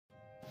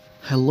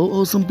Hello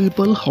awesome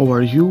people, how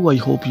are you? I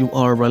hope you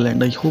are well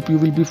and I hope you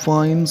will be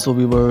fine. So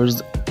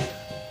viewers,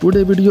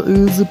 today video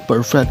is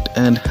perfect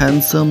and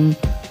handsome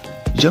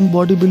young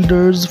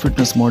bodybuilders,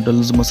 fitness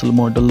models, muscle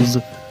models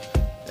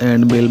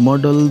and male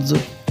models.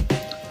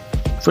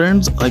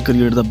 Friends, I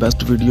create the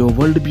best video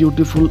world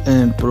beautiful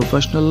and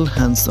professional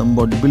handsome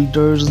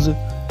bodybuilders.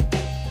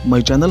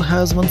 My channel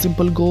has one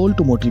simple goal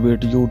to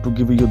motivate you, to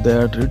give you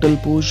that little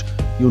push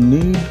you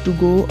need to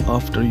go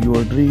after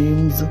your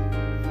dreams.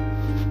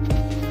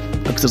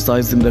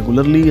 Exercising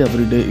regularly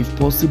every day if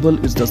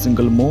possible is the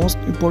single most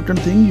important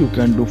thing you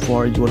can do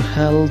for your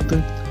health.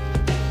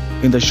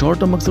 In the short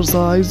term,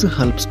 exercise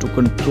helps to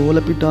control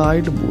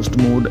appetite, boost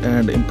mood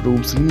and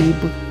improve sleep.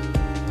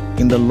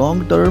 In the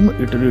long term,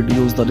 it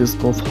reduces the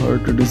risk of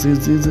heart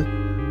diseases,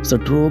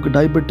 stroke,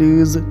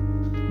 diabetes,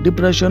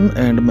 depression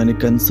and many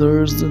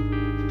cancers.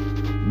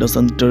 The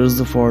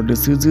Centers for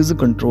Disease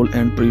Control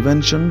and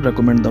Prevention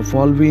recommend the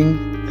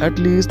following: at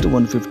least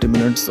 150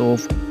 minutes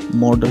of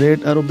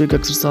moderate aerobic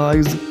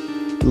exercise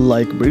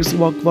like brisk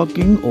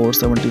walking or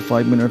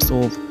 75 minutes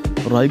of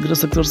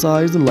rigorous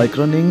exercise like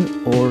running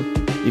or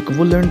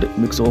equivalent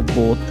mix of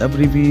both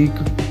every week.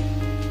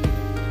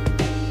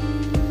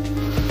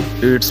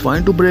 It's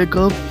fine to break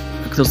up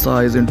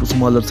exercise into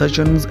smaller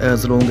sessions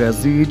as long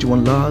as each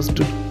one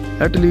lasts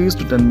at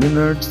least 10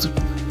 minutes.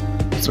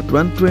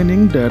 Strength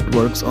training that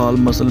works all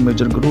muscle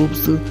major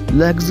groups: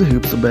 legs,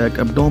 hips, back,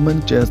 abdomen,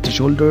 chest,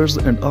 shoulders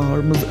and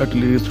arms at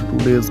least 2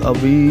 days a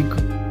week.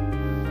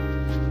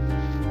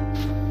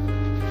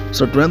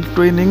 Strength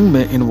training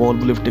may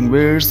involve lifting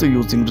weights,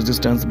 using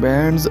resistance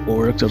bands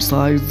or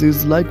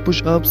exercises like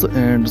push-ups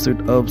and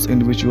sit-ups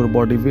in which your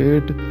body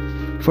weight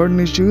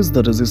furnishes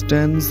the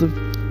resistance.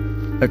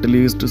 At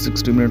least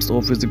 60 minutes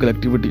of physical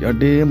activity a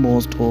day,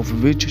 most of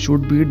which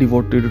should be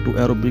devoted to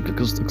aerobic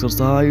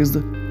exercise.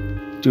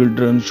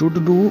 Children should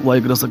do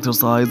vigorous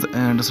exercise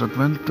and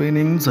strength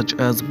training such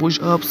as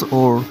push-ups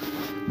or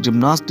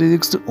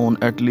gymnastics on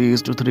at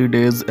least 3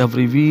 days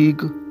every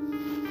week.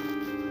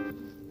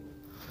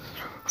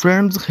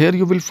 Friends, here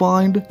you will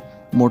find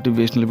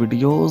motivational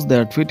videos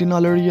that fit in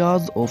all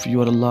areas of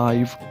your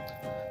life.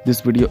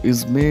 This video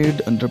is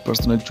made under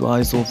personal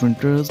choice of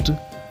interest.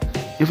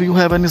 If you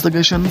have any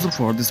suggestions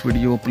for this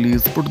video,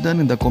 please put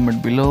them in the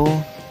comment below.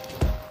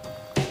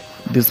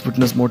 This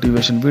fitness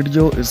motivation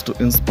video is to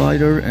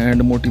inspire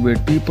and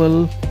motivate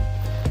people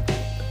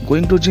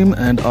going to gym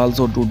and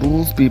also to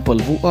those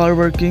people who are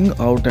working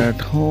out at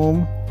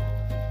home.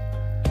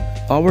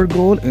 Our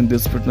goal in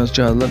this fitness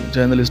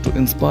channel is to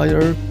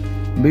inspire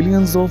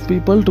millions of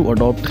people to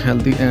adopt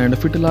healthy and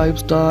fit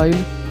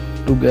lifestyle.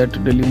 To get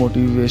daily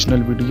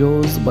motivational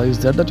videos by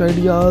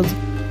Zhideas,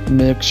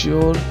 make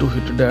sure to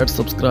hit that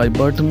subscribe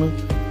button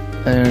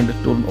and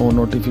turn on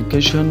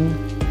notification.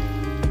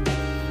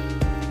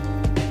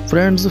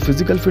 Friends,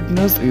 physical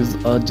fitness is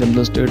a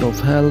general state of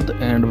health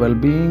and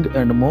well-being,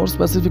 and more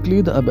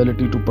specifically the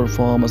ability to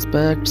perform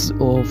aspects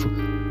of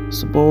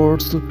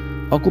sports,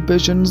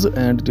 occupations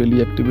and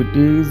daily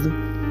activities.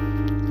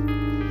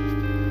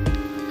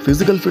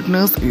 Physical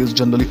fitness is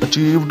generally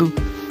achieved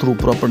through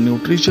proper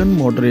nutrition,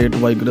 moderate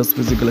vigorous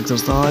physical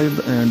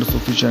exercise and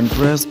sufficient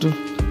rest.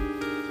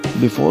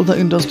 Before the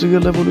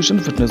Industrial Revolution,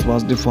 fitness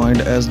was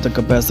defined as the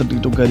capacity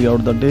to carry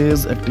out the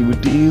day's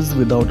activities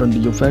without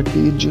undue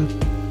fatigue.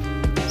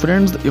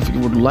 Friends, if you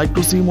would like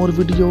to see more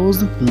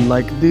videos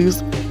like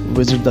this,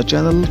 visit the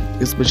channel,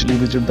 especially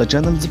visit the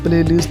channel's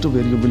playlist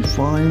where you will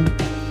find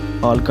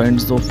all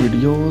kinds of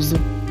videos.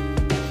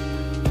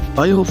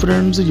 I hope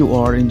friends you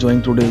are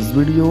enjoying today's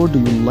video. Do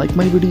you like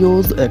my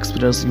videos?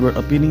 Express your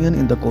opinion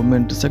in the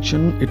comment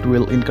section. It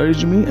will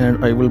encourage me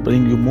and I will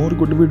bring you more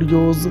good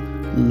videos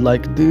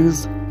like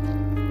this.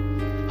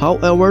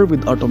 However,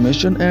 with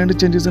automation and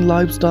changes in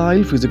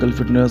lifestyle, physical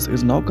fitness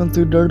is now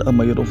considered a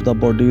measure of the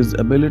body's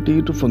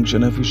ability to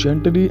function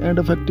efficiently and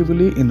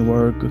effectively in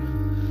work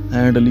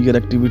and leisure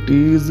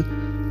activities,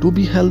 to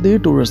be healthy,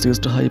 to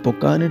resist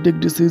hypokinetic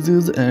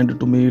diseases and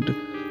to meet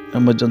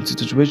emergency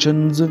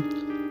situations.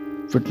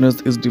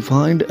 Fitness is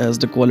defined as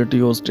the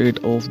quality or state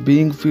of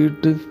being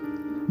fit.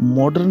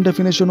 Modern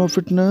definition of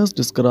fitness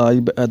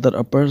describe either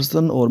a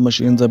person or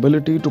machine's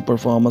ability to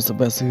perform a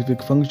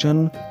specific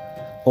function,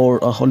 or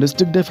a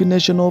holistic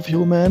definition of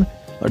human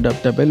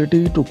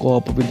adaptability to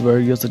cope with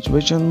various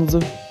situations.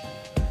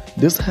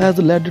 This has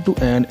led to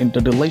an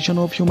interrelation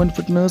of human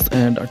fitness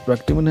and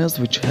attractiveness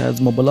which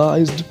has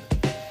mobilized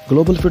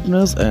global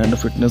fitness and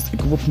fitness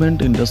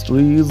equipment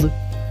industries.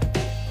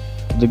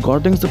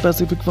 Regarding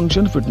specific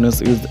function,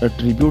 fitness is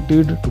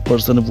attributed to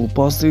person who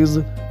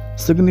possesses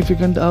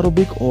significant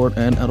aerobic or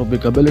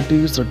anaerobic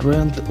ability,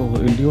 strength or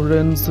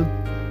endurance.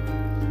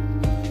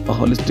 A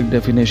holistic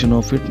definition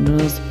of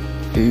fitness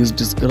is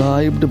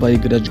described by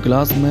Greg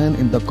Glassman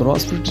in the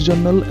CrossFit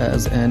Journal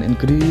as an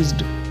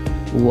increased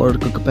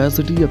work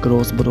capacity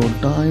across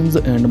broad times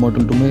and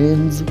model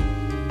domains.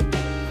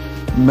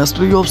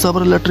 Mastery of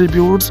several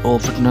attributes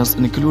of fitness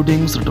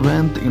including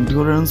strength,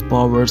 endurance,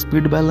 power,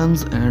 speed,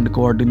 balance and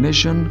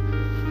coordination.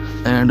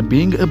 and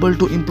being able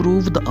to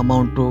improve the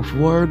amount of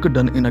work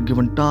done in a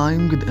given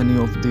time with any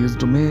of these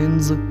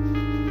domains.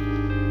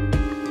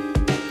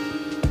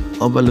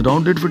 A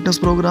well-rounded fitness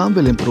program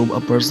will improve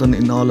a person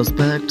in all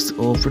aspects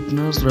of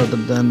fitness rather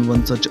than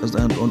one such as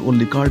on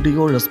only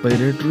cardio,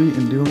 respiratory,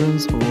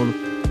 endurance, or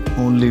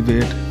only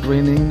weight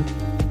training.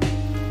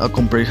 A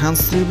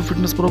comprehensive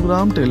fitness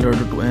program tailored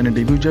to an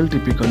individual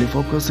typically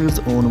focuses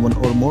on one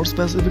or more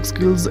specific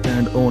skills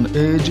and on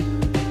age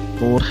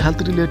or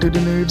health-related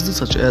needs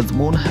such as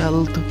bone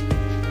health.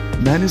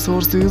 Many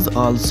sources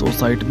also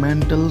cite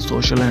mental,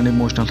 social and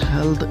emotional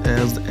health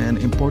as an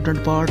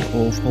important part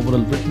of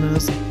overall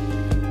fitness.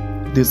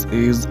 This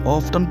is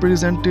often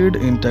presented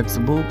in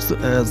textbooks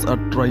as a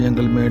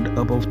triangle made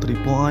up of 3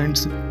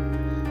 points,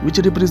 which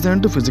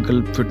represent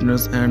physical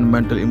fitness and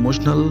mental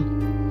emotional.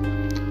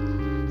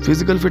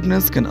 Physical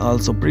fitness can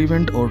also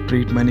prevent or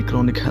treat many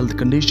chronic health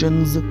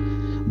conditions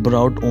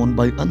brought on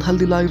by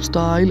unhealthy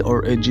lifestyle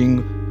or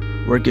aging.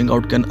 Working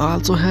out can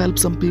also help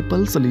some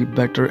people sleep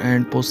better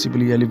and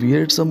possibly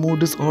alleviate some mood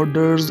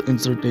disorders in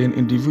certain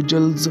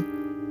individuals.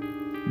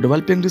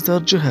 Developing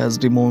research has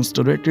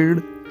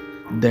demonstrated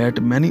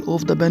that many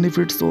of the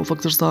benefits of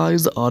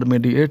exercise are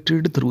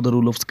mediated through the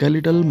role of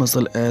skeletal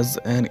muscle as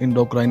an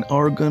endocrine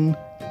organ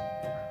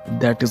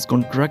that is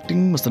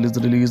contracting. Muscles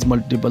release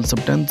multiple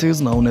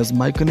substances known as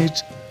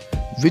myokines,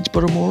 which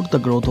promote the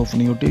growth of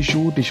new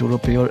tissue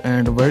repair,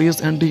 and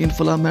various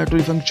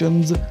anti-inflammatory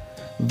functions,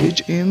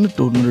 which in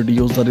turn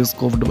reduce the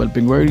risk of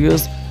developing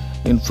various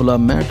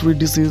inflammatory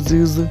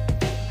diseases.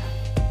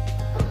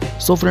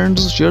 So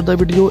friends, share the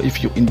video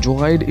if you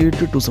enjoyed it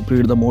to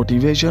spread the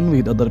motivation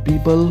with other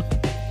people.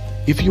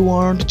 If you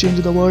want to change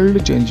the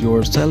world, change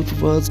yourself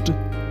first.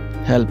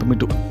 Help me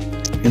to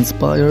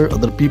inspire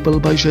other people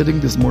by sharing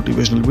this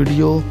motivational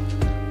video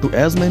to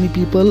as many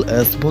people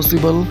as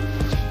possible.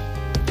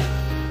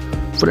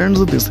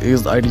 Friends, this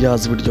is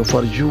ideas video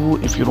for you.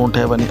 If you don't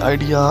have any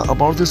idea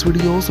about this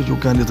video, so you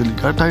can easily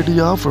get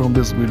idea from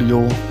this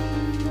video.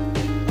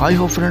 I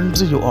hope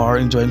friends you are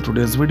enjoying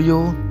today's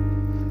video.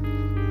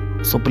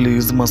 So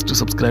please must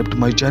subscribe to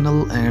my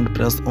channel and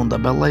press on the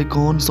bell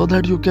icon so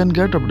that you can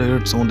get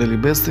updates on daily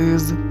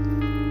basis.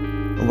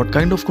 What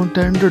kind of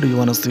content do you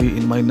wanna see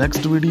in my next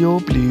video?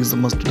 Please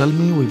must tell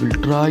me. We will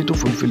try to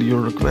fulfill your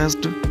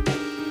request.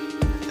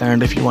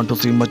 And if you want to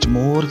see much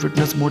more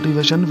fitness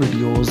motivation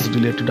videos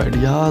related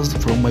ideas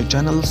from my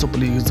channel, so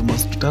please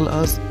must tell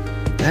us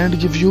and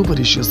give you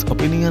precious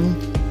opinion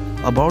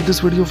about this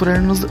video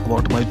friends,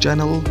 about my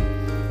channel.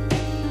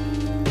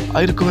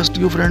 I request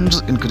you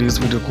friends, increase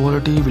video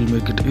quality will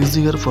make it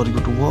easier for you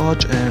to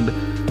watch, and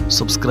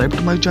subscribe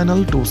to my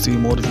channel to see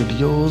more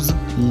videos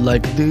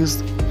like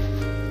this.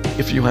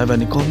 If you have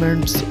any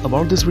comments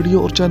about this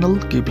video or channel,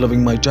 keep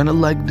loving my channel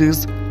like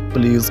this,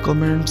 please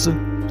comments.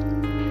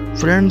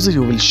 Friends,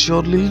 you will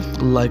surely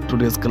like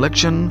today's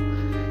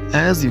collection.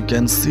 As you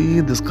can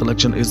see, this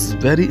collection is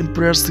very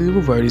impressive,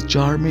 very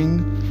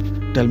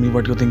charming. Tell me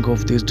what you think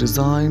of this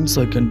design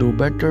so I can do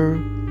better.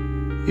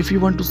 If you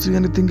want to see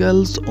anything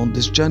else on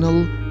this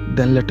channel,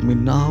 then let me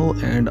know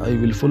and I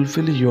will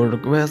fulfill your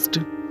request.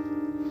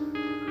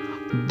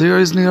 There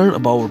is near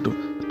about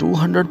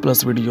 200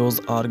 plus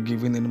videos are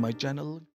given in my channel.